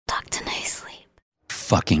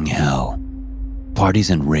Fucking hell. Parties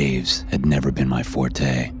and raves had never been my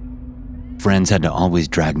forte. Friends had to always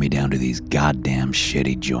drag me down to these goddamn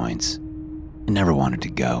shitty joints. I never wanted to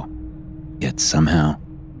go, yet somehow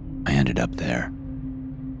I ended up there.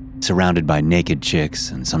 Surrounded by naked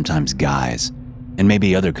chicks and sometimes guys, and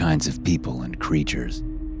maybe other kinds of people and creatures.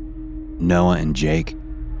 Noah and Jake,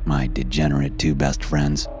 my degenerate two best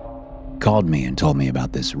friends, called me and told me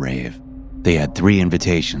about this rave. They had 3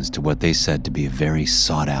 invitations to what they said to be a very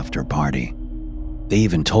sought-after party. They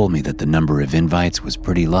even told me that the number of invites was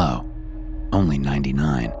pretty low, only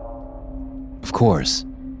 99. Of course,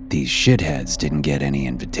 these shitheads didn't get any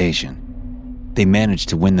invitation. They managed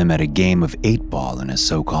to win them at a game of 8-ball in a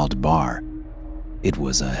so-called bar. It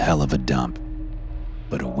was a hell of a dump,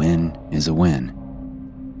 but a win is a win.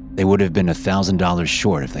 They would have been $1,000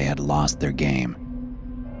 short if they had lost their game.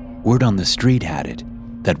 Word on the street had it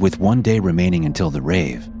that with 1 day remaining until the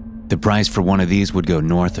rave, the price for one of these would go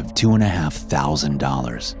north of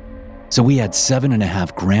 $2,500. So we had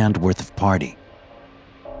 $7.5 grand worth of party.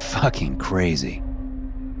 Fucking crazy.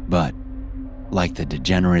 But, like the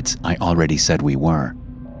degenerates I already said we were,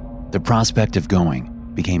 the prospect of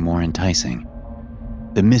going became more enticing.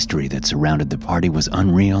 The mystery that surrounded the party was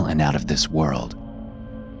unreal and out of this world.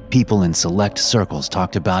 People in select circles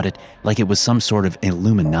talked about it like it was some sort of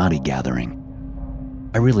Illuminati gathering.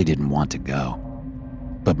 I really didn't want to go,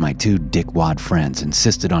 but my 2 dickwad friends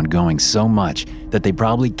insisted on going so much that they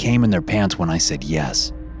probably came in their pants when I said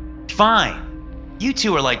yes. Fine. You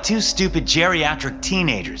 2 are like 2 stupid geriatric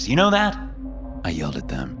teenagers, you know that? I yelled at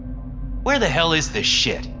them. Where the hell is this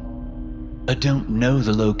shit? I don't know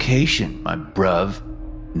the location, my bruv,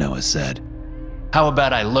 Noah said. How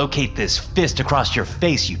about I locate this fist across your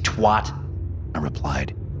face, you twat? I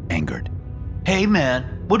replied, angered. Hey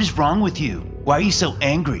man, what is wrong with you? Why are you so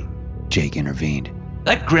angry? Jake intervened.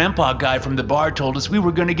 That grandpa guy from the bar told us we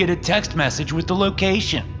were going to get a text message with the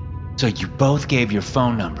location. So you both gave your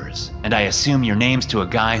phone numbers, and I assume your names to a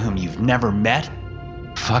guy whom you've never met?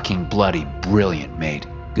 Fucking bloody brilliant, mate.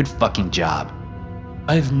 Good fucking job.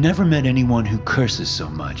 I've never met anyone who curses so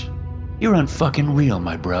much. You're unfucking real,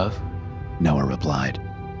 my bruv, Noah replied.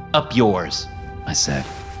 Up yours, I said,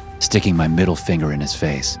 sticking my middle finger in his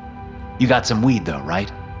face. You got some weed though,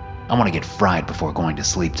 right? I want to get fried before going to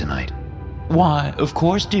sleep tonight. Why, of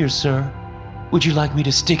course, dear sir. Would you like me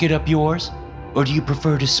to stick it up yours? Or do you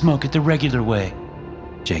prefer to smoke it the regular way?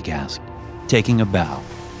 Jake asked, taking a bow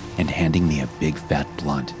and handing me a big fat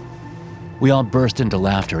blunt. We all burst into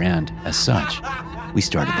laughter and, as such, we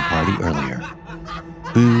started the party earlier.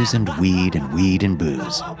 Booze and weed and weed and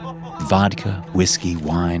booze. Vodka, whiskey,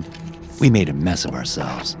 wine. We made a mess of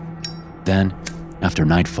ourselves. Then, after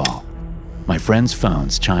nightfall, my friends'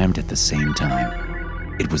 phones chimed at the same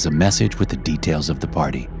time. It was a message with the details of the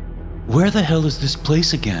party. Where the hell is this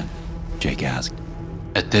place again? Jake asked.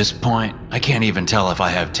 At this point, I can't even tell if I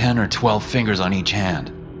have 10 or 12 fingers on each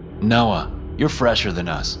hand. Noah, you're fresher than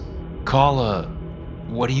us. Call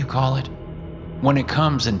what do you call it? When it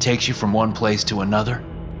comes and takes you from one place to another?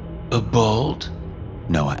 A bolt?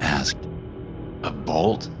 Noah asked. A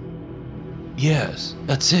bolt? Yes,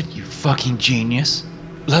 that's it, you fucking genius.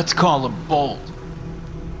 Let's call a bolt.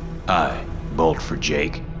 Aye, bolt for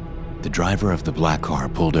Jake. The driver of the black car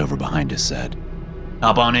pulled over behind us said.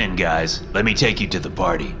 Hop on in, guys. Let me take you to the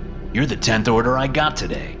party. You're the 10th order I got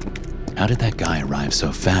today. How did that guy arrive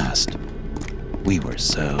so fast? We were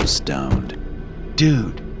so stoned.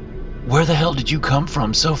 Dude, where the hell did you come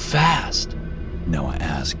from so fast? Noah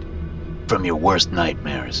asked. From your worst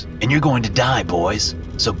nightmares. And you're going to die, boys.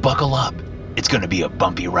 So buckle up. It's going to be a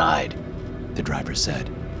bumpy ride. The driver said.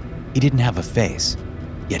 He didn't have a face,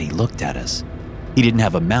 yet he looked at us. He didn't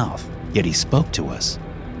have a mouth, yet he spoke to us.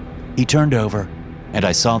 He turned over, and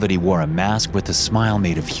I saw that he wore a mask with a smile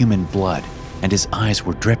made of human blood, and his eyes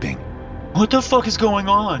were dripping. What the fuck is going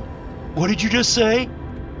on? What did you just say?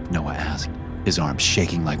 Noah asked, his arms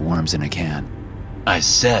shaking like worms in a can. I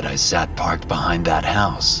said I sat parked behind that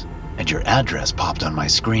house, and your address popped on my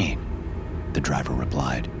screen. The driver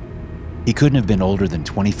replied. He couldn't have been older than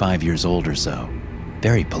 25 years old or so.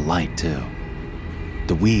 Very polite, too.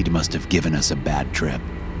 The weed must have given us a bad trip.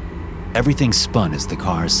 Everything spun as the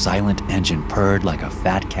car's silent engine purred like a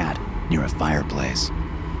fat cat near a fireplace.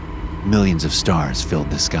 Millions of stars filled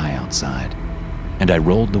the sky outside, and I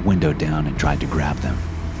rolled the window down and tried to grab them.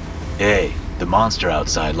 Hey, the monster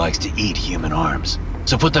outside likes to eat human arms,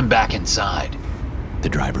 so put them back inside, the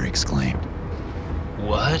driver exclaimed.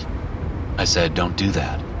 What? I said, don't do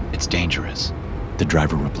that. It's dangerous. The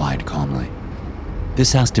driver replied calmly.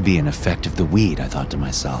 This has to be an effect of the weed, I thought to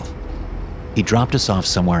myself. He dropped us off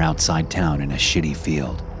somewhere outside town in a shitty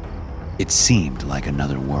field. It seemed like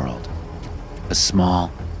another world. A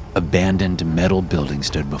small, abandoned metal building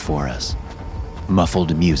stood before us.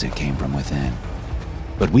 Muffled music came from within,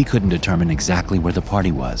 but we couldn't determine exactly where the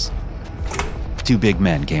party was. Two big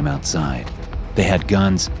men came outside. They had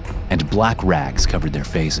guns, and black rags covered their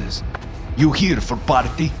faces. "You here for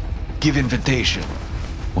party? Give invitation,"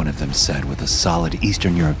 one of them said with a solid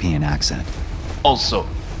Eastern European accent. "Also,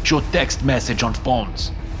 show text message on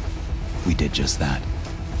phones." We did just that.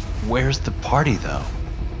 "Where's the party, though?"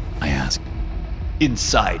 I asked.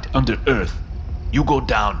 "Inside, under earth. You go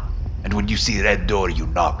down, and when you see red door, you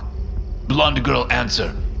knock. Blonde girl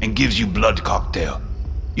answer and gives you blood cocktail.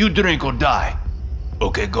 You drink or die.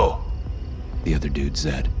 Okay, go," the other dude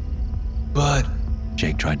said. "But..."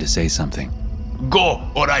 Jake tried to say something. "Go,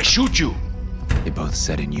 or I shoot you," they both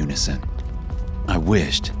said in unison. I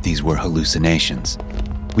wished these were hallucinations.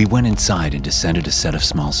 We went inside and descended a set of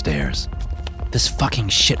small stairs. This fucking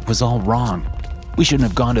shit was all wrong. We shouldn't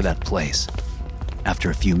have gone to that place. After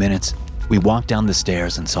a few minutes, we walked down the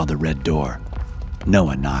stairs and saw the red door.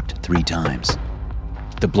 Noah knocked 3 times.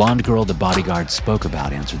 The blonde girl the bodyguard spoke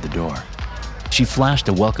about answered the door. She flashed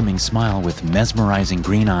a welcoming smile with mesmerizing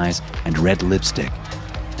green eyes and red lipstick,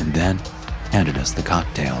 and then handed us the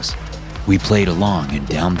cocktails. We played along and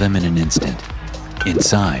downed them in an instant.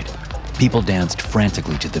 Inside, people danced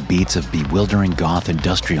frantically to the beats of bewildering goth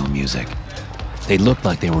industrial music. They looked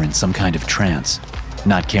like they were in some kind of trance,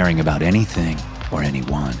 not caring about anything or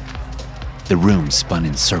anyone. The room spun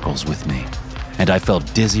in circles with me, and I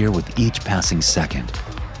felt dizzier with each passing second.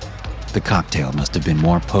 The cocktail must have been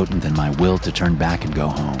more potent than my will to turn back and go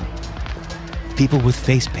home. People with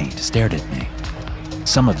face paint stared at me.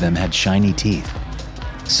 Some of them had shiny teeth.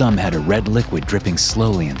 Some had a red liquid dripping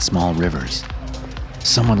slowly in small rivers.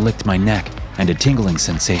 Someone licked my neck, and a tingling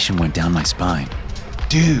sensation went down my spine.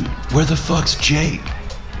 "Dude, where the fuck's Jake?"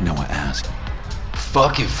 Noah asked.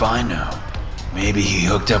 "Fuck if I know. Maybe he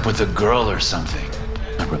hooked up with a girl or something,"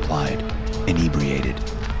 I replied, inebriated.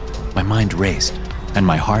 My mind raced, and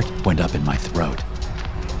my heart went up in my throat.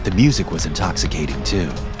 The music was intoxicating too.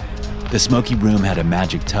 The smoky room had a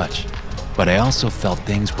magic touch, but I also felt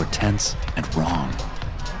things were tense and wrong.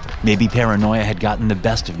 Maybe paranoia had gotten the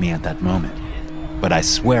best of me at that moment, but I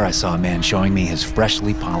swear I saw a man showing me his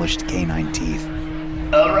freshly polished canine teeth.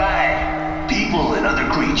 "All right, people and other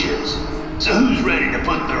creatures. So who's ready to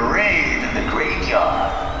put the rave in the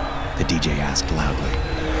graveyard?" The DJ asked loudly.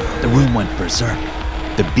 The room went berserk.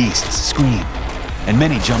 The beasts screamed, and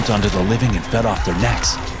many jumped onto the living and fed off their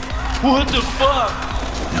necks. "What the fuck?"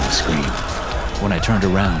 Noah screamed. When I turned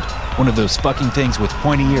around, one of those fucking things with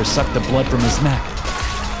pointy ears sucked the blood from his neck.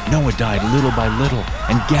 Noah died little by little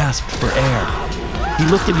and gasped for air. He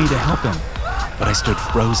looked at me to help him, but I stood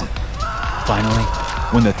frozen. Finally,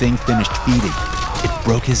 when the thing finished feeding, it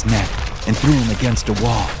broke his neck and threw him against a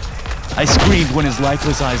wall. I screamed when his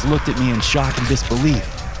lifeless eyes looked at me in shock and disbelief.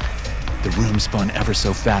 The room spun ever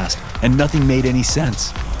so fast, and nothing made any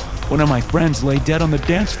sense. One of my friends lay dead on the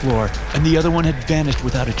dance floor, and the other one had vanished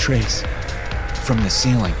without a trace. From the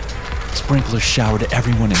ceiling, sprinklers showered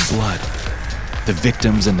everyone in blood. The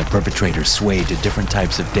victims and the perpetrators swayed to different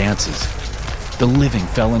types of dances. The living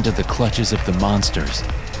fell into the clutches of the monsters.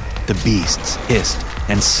 The beasts hissed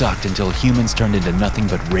and sucked until humans turned into nothing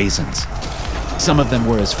but raisins. Some of them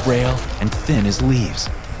were as frail and thin as leaves.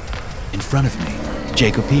 In front of me,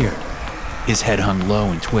 Jake appeared. His head hung low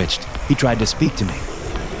and twitched. He tried to speak to me.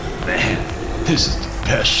 "Man, this is the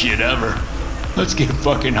best shit ever. Let's get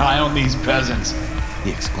fucking high on these peasants," he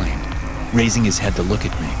exclaimed, raising his head to look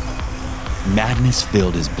at me. Madness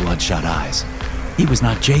filled his bloodshot eyes. He was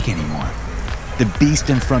not Jake anymore. The beast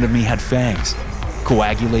in front of me had fangs.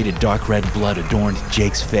 Coagulated dark red blood adorned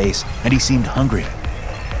Jake's face, and he seemed hungry.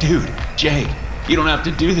 "Dude, Jake, you don't have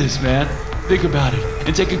to do this, man. Think about it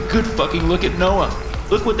and take a good fucking look at Noah.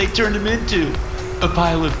 Look what they turned him into. A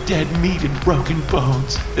pile of dead meat and broken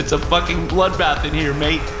bones. It's a fucking bloodbath in here,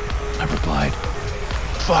 mate," I replied.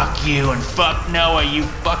 "Fuck you and fuck Noah, you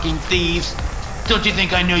fucking thieves. Don't you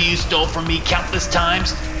think I know you stole from me countless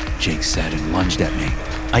times?" Jake said and lunged at me.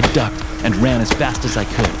 I ducked and ran as fast as I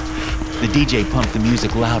could. The DJ pumped the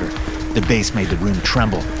music louder. The bass made the room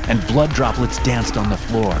tremble, and blood droplets danced on the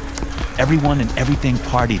floor. Everyone and everything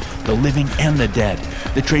partied, the living and the dead,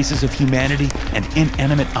 the traces of humanity and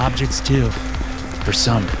inanimate objects too. For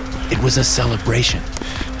some, it was a celebration,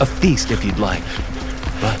 a feast if you'd like.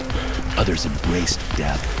 But others embraced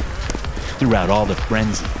death. Throughout all the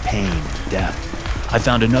frenzy, pain, and death, I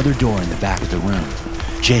found another door in the back of the room.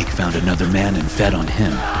 Jake found another man and fed on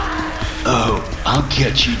him. "Oh, I'll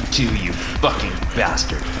get you too, you fucking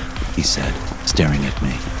bastard," he said, staring at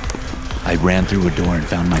me. I ran through a door and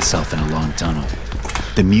found myself in a long tunnel.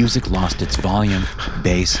 The music lost its volume,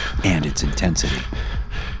 bass, and its intensity.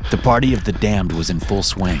 The party of the damned was in full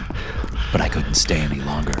swing, but I couldn't stay any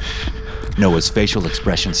longer. Noah's facial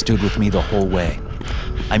expression stood with me the whole way.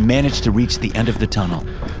 I managed to reach the end of the tunnel,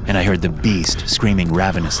 and I heard the beast screaming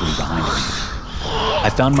ravenously behind me. I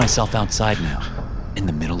found myself outside now, in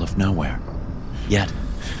the middle of nowhere. Yet,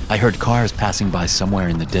 I heard cars passing by somewhere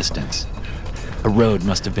in the distance. A road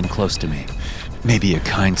must have been close to me. Maybe a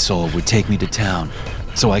kind soul would take me to town,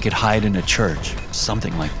 so I could hide in a church,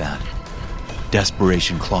 something like that.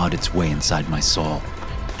 Desperation clawed its way inside my soul,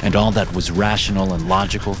 and all that was rational and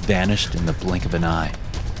logical vanished in the blink of an eye.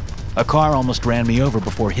 A car almost ran me over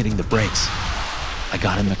before hitting the brakes. I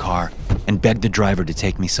got in the car and begged the driver to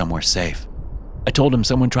take me somewhere safe. I told him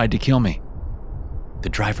someone tried to kill me. The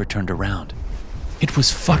driver turned around. It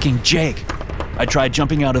was fucking Jake. I tried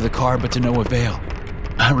jumping out of the car, but to no avail.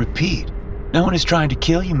 I repeat, no one is trying to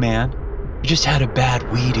kill you, man. You just had a bad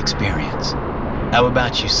weed experience. How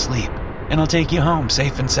about you sleep, and I'll take you home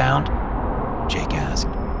safe and sound? Jake asked,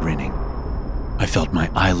 grinning. I felt my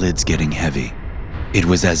eyelids getting heavy. It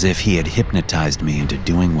was as if he had hypnotized me into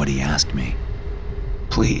doing what he asked me.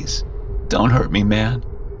 Please, don't hurt me, man.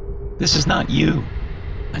 This is not you,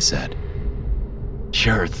 I said.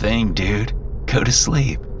 Sure thing, dude. Go to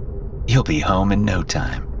sleep. You'll be home in no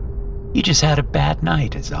time. You just had a bad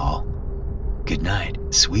night is all. Good night,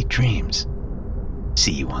 sweet dreams.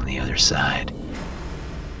 See you on the other side.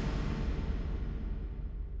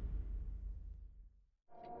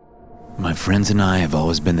 My friends and I have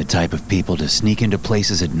always been the type of people to sneak into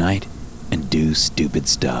places at night and do stupid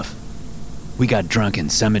stuff. We got drunk in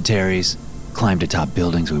cemeteries, climbed atop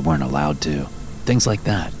buildings we weren't allowed to, things like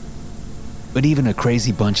that. But even a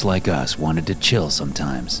crazy bunch like us wanted to chill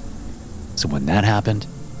sometimes. So when that happened,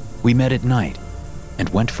 we met at night and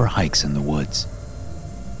went for hikes in the woods.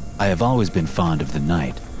 I have always been fond of the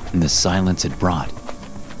night and the silence it brought.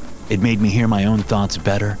 It made me hear my own thoughts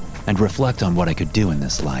better and reflect on what I could do in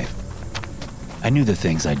this life. I knew the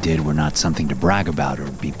things I did were not something to brag about or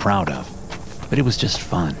be proud of, but it was just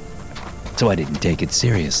fun, so I didn't take it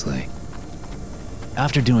seriously.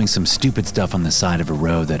 After doing some stupid stuff on the side of a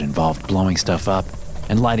road that involved blowing stuff up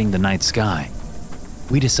and lighting the night sky,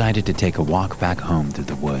 we decided to take a walk back home through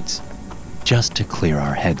the woods, just to clear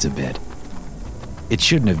our heads a bit. It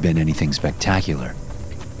shouldn't have been anything spectacular.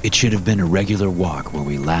 It should have been a regular walk where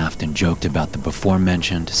we laughed and joked about the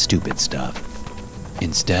before-mentioned stupid stuff.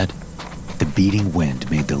 Instead, the beating wind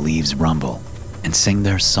made the leaves rumble and sing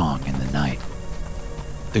their song in the night.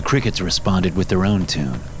 The crickets responded with their own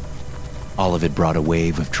tune. All of it brought a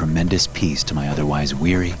wave of tremendous peace to my otherwise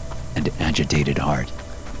weary and agitated heart.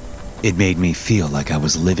 It made me feel like I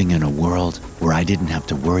was living in a world where I didn't have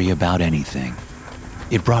to worry about anything.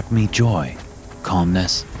 It brought me joy,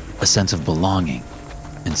 calmness, a sense of belonging,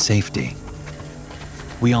 and safety.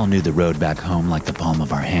 We all knew the road back home like the palm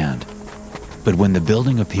of our hand. But when the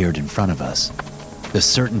building appeared in front of us, the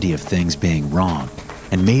certainty of things being wrong,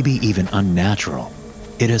 and maybe even unnatural,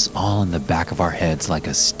 hit us all in the back of our heads like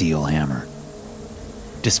a steel hammer.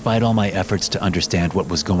 Despite all my efforts to understand what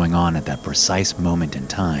was going on at that precise moment in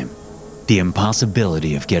time, the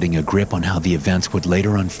impossibility of getting a grip on how the events would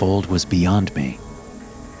later unfold was beyond me.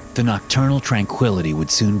 The nocturnal tranquility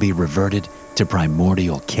would soon be reverted to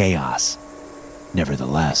primordial chaos.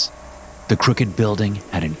 Nevertheless, the crooked building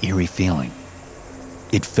had an eerie feeling.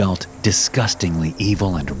 It felt disgustingly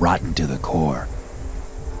evil and rotten to the core.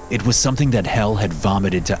 It was something that hell had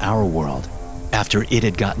vomited to our world after it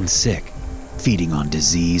had gotten sick, feeding on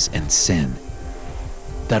disease and sin.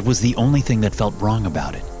 That was the only thing that felt wrong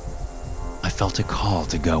about it. I felt a call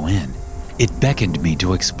to go in. It beckoned me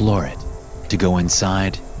to explore it, to go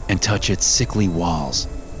inside and touch its sickly walls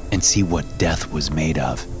and see what death was made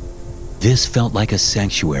of. This felt like a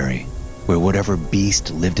sanctuary where whatever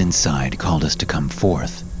beast lived inside called us to come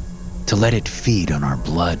forth, to let it feed on our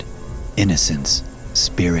blood, innocence,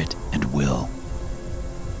 spirit, and will.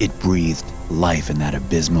 It breathed life in that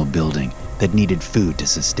abysmal building that needed food to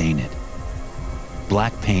sustain it.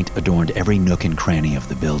 Black paint adorned every nook and cranny of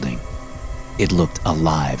the building. It looked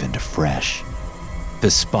alive and fresh.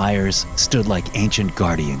 The spires stood like ancient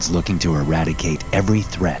guardians looking to eradicate every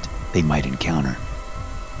threat they might encounter.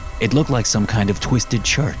 It looked like some kind of twisted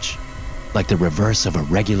church, like the reverse of a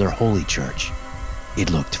regular holy church.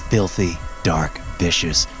 It looked filthy, dark,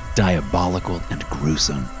 vicious, diabolical, and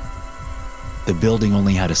gruesome. The building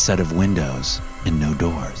only had a set of windows and no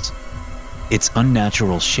doors. Its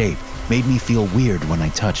unnatural shape made me feel weird when I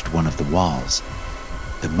touched one of the walls.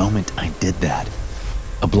 The moment I did that,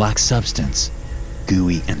 a black substance,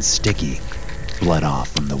 gooey and sticky, bled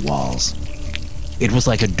off from the walls. It was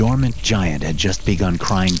like a dormant giant had just begun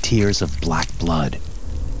crying tears of black blood.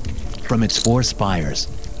 From its 4 spires,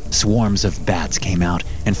 swarms of bats came out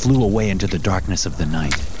and flew away into the darkness of the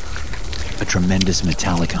night. A tremendous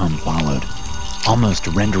metallic hum followed, almost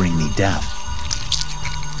rendering me deaf.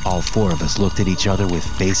 All 4 of us looked at each other with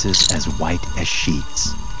faces as white as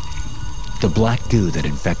sheets. The black goo that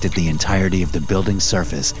infected the entirety of the building's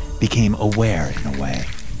surface became aware in a way.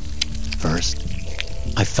 First,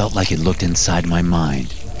 I felt like it looked inside my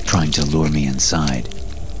mind, trying to lure me inside.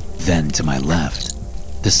 Then, to my left,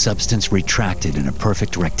 the substance retracted in a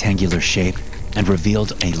perfect rectangular shape and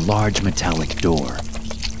revealed a large metallic door.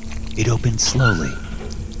 It opened slowly,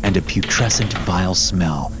 and a putrescent, vile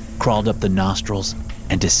smell crawled up the nostrils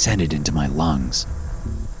and descended into my lungs.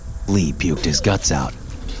 Lee puked his guts out.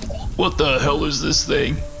 What the hell is this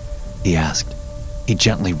thing? He asked. He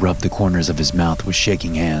gently rubbed the corners of his mouth with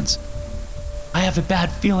shaking hands. I have a bad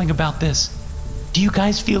feeling about this. Do you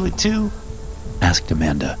guys feel it too? Asked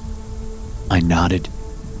Amanda. I nodded,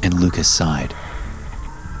 and Lucas sighed.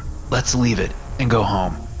 Let's leave it and go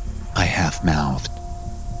home. I half-mouthed.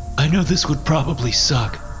 I know this would probably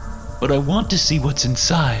suck, but I want to see what's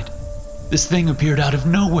inside. This thing appeared out of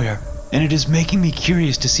nowhere, and it is making me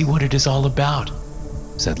curious to see what it is all about,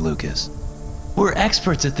 said Lucas. We're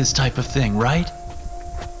experts at this type of thing, right?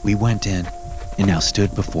 We went in and now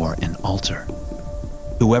stood before an altar.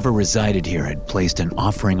 Whoever resided here had placed an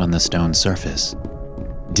offering on the stone surface.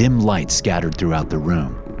 Dim light scattered throughout the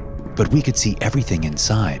room, but we could see everything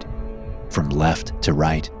inside. From left to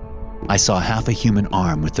right, I saw half a human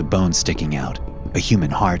arm with the bone sticking out, a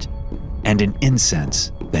human heart, and an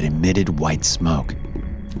incense that emitted white smoke.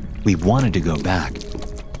 We wanted to go back,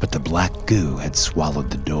 but the black goo had swallowed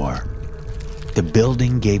the door. The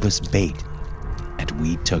building gave us bait, and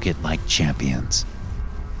we took it like champions.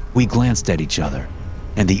 We glanced at each other,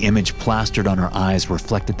 and the image plastered on our eyes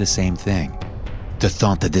reflected the same thing. The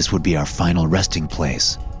thought that this would be our final resting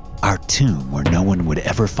place, our tomb where no one would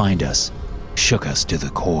ever find us, shook us to the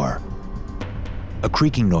core. A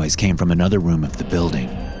creaking noise came from another room of the building.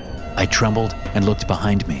 I trembled and looked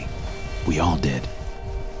behind me. We all did.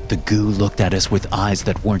 The goo looked at us with eyes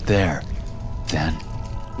that weren't there. Then,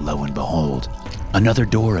 lo and behold, another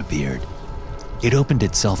door appeared. It opened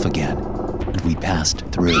itself again, and we passed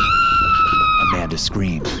through. Amanda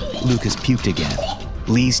screamed. Lucas puked again.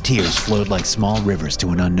 Lee's tears flowed like small rivers to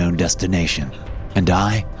an unknown destination. And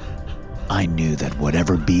I knew that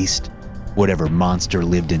whatever beast, whatever monster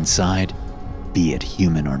lived inside, be it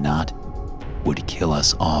human or not, would kill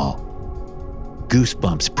us all.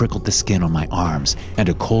 Goosebumps prickled the skin on my arms, and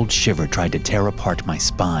a cold shiver tried to tear apart my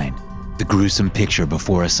spine. The gruesome picture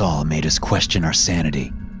before us all made us question our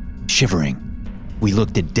sanity. Shivering, we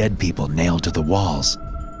looked at dead people nailed to the walls.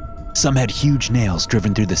 Some had huge nails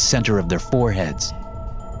driven through the center of their foreheads.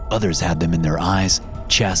 Others had them in their eyes,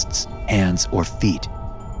 chests, hands, or feet.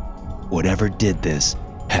 Whatever did this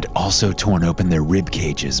had also torn open their rib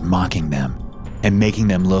cages, mocking them, and making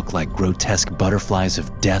them look like grotesque butterflies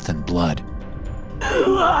of death and blood.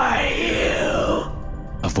 Who are you?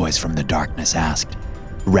 A voice from the darkness asked,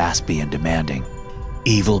 raspy and demanding.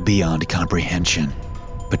 Evil beyond comprehension,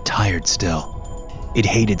 but tired still. It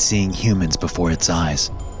hated seeing humans before its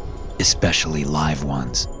eyes, especially live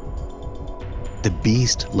ones. The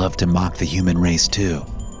beast loved to mock the human race too.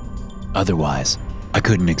 Otherwise, I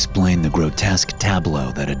couldn't explain the grotesque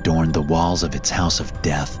tableau that adorned the walls of its house of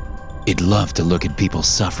death. It loved to look at people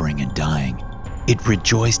suffering and dying. It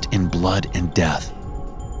rejoiced in blood and death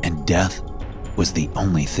was the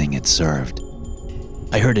only thing it served.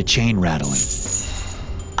 I heard a chain rattling.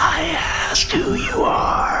 I asked who you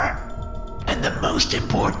are, and the most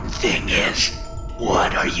important thing is,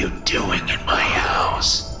 what are you doing in my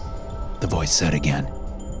house? The voice said again.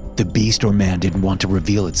 The beast or man didn't want to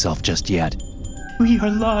reveal itself just yet. We are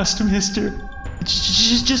lost, mister.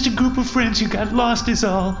 It's just a group of friends who got lost is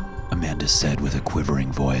all, Amanda said with a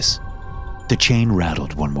quivering voice. The chain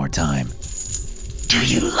rattled one more time. Do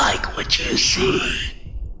you like what you see?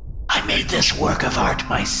 I made this work of art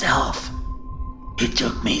myself. It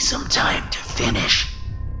took me some time to finish,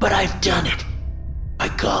 but I've done it. I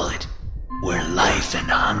call it Where Life and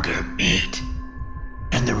Hunger Meet.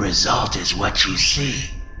 And the result is what you see.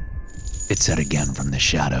 It said again from the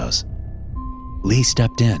shadows. Lee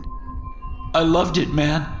stepped in. I loved it,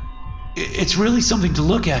 man. It's really something to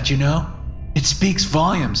look at, you know? It speaks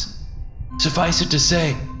volumes. Suffice it to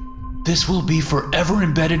say, this will be forever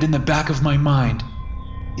embedded in the back of my mind,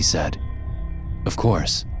 he said. Of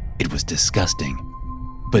course, it was disgusting,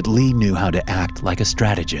 but Lee knew how to act like a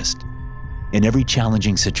strategist. In every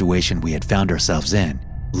challenging situation we had found ourselves in,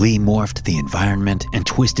 Lee morphed the environment and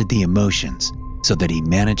twisted the emotions so that he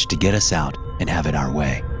managed to get us out and have it our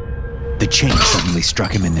way. The chain suddenly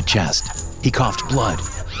struck him in the chest. He coughed blood.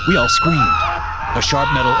 We all screamed. A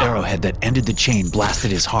sharp metal arrowhead that ended the chain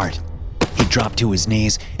blasted his heart. He dropped to his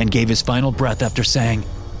knees and gave his final breath after saying,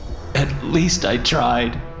 "At least I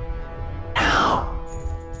tried." Now,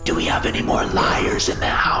 do we have any more liars in the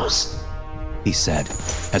house? He said,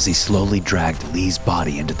 as he slowly dragged Lee's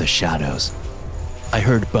body into the shadows. I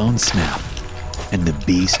heard bones snap, and the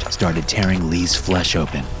beast started tearing Lee's flesh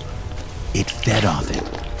open. It fed off it,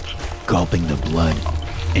 gulping the blood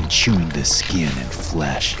and chewing the skin and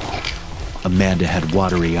flesh. Amanda had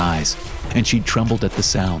watery eyes, and she trembled at the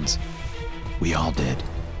sounds. We all did.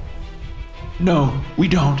 "No, we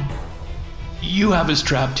don't. You have us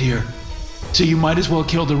trapped here, so you might as well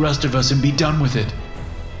kill the rest of us and be done with it,"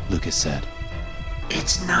 Lucas said.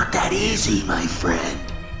 It's not that easy, my friend.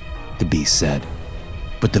 The beast said,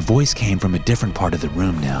 but the voice came from a different part of the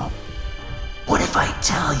room now. What if I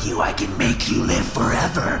tell you I can make you live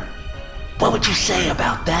forever? What would you say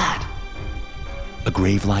about that? A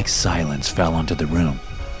grave-like silence fell onto the room.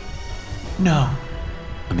 "No."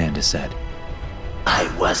 Amanda said. I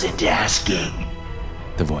wasn't asking.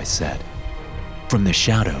 The voice said. From the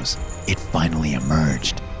shadows, it finally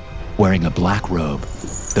emerged. Wearing a black robe,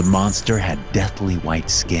 the monster had deathly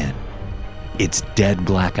white skin. Its dead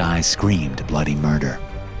black eyes screamed bloody murder.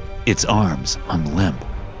 Its arms hung limp,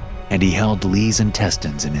 and he held Lee's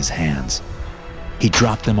intestines in his hands. He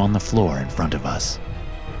dropped them on the floor in front of us.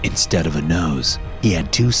 Instead of a nose, he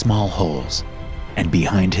had 2 small holes, and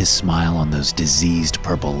behind his smile on those diseased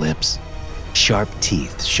purple lips, sharp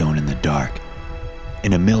teeth shone in the dark.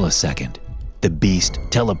 In a millisecond, the beast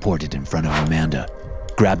teleported in front of Amanda,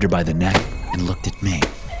 grabbed her by the neck, and looked at me.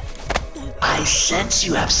 I sense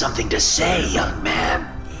you have something to say, young man.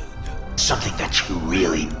 Something that you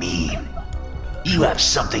really mean. You have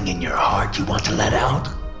something in your heart you want to let out?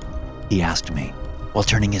 He asked me, while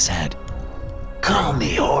turning his head. Call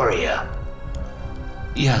me Horia.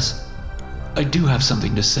 "Yes, I do have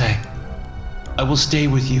something to say. I will stay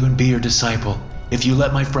with you and be your disciple if you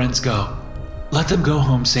let my friends go. Let them go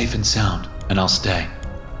home safe and sound, and I'll stay.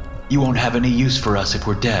 You won't have any use for us if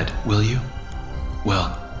we're dead, will you?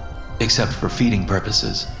 Well, except for feeding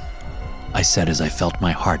purposes," I said as I felt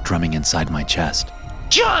my heart drumming inside my chest.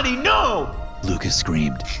 "Johnny, no!" Lucas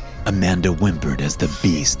screamed. Amanda whimpered as the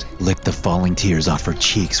beast licked the falling tears off her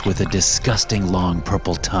cheeks with a disgusting long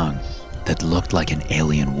purple tongue that looked like an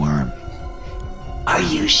alien worm. Are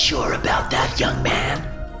you sure about that, young man?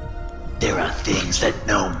 There are things that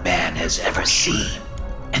no man has ever seen.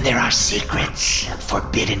 And there are secrets and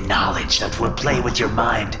forbidden knowledge that will play with your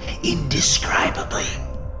mind indescribably.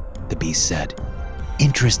 The beast said,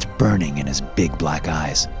 interest burning in his big black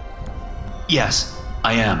eyes. "Yes,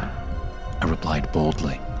 I am," I replied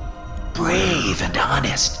boldly. Brave and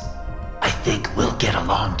honest. I think we'll get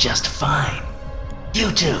along just fine.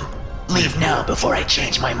 You two, leave now before I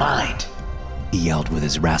change my mind. He yelled with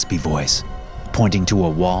his raspy voice, pointing to a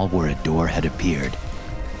wall where a door had appeared.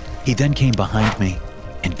 He then came behind me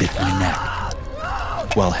and bit my neck.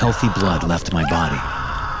 While healthy blood left my body,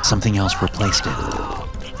 something else replaced it.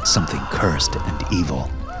 Something cursed and evil.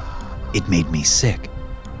 It made me sick,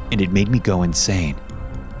 and it made me go insane.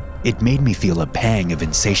 It made me feel a pang of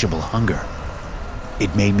insatiable hunger.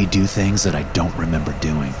 It made me do things that I don't remember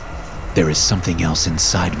doing. There is something else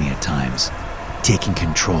inside me at times, taking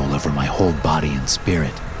control over my whole body and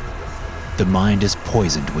spirit. The mind is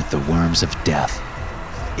poisoned with the worms of death.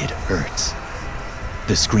 It hurts.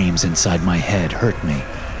 The screams inside my head hurt me,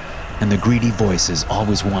 and the greedy voices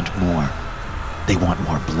always want more. They want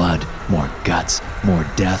more blood, more guts, more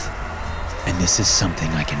death, and this is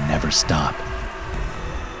something I can never stop.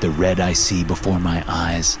 The red I see before my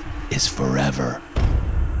eyes is forever.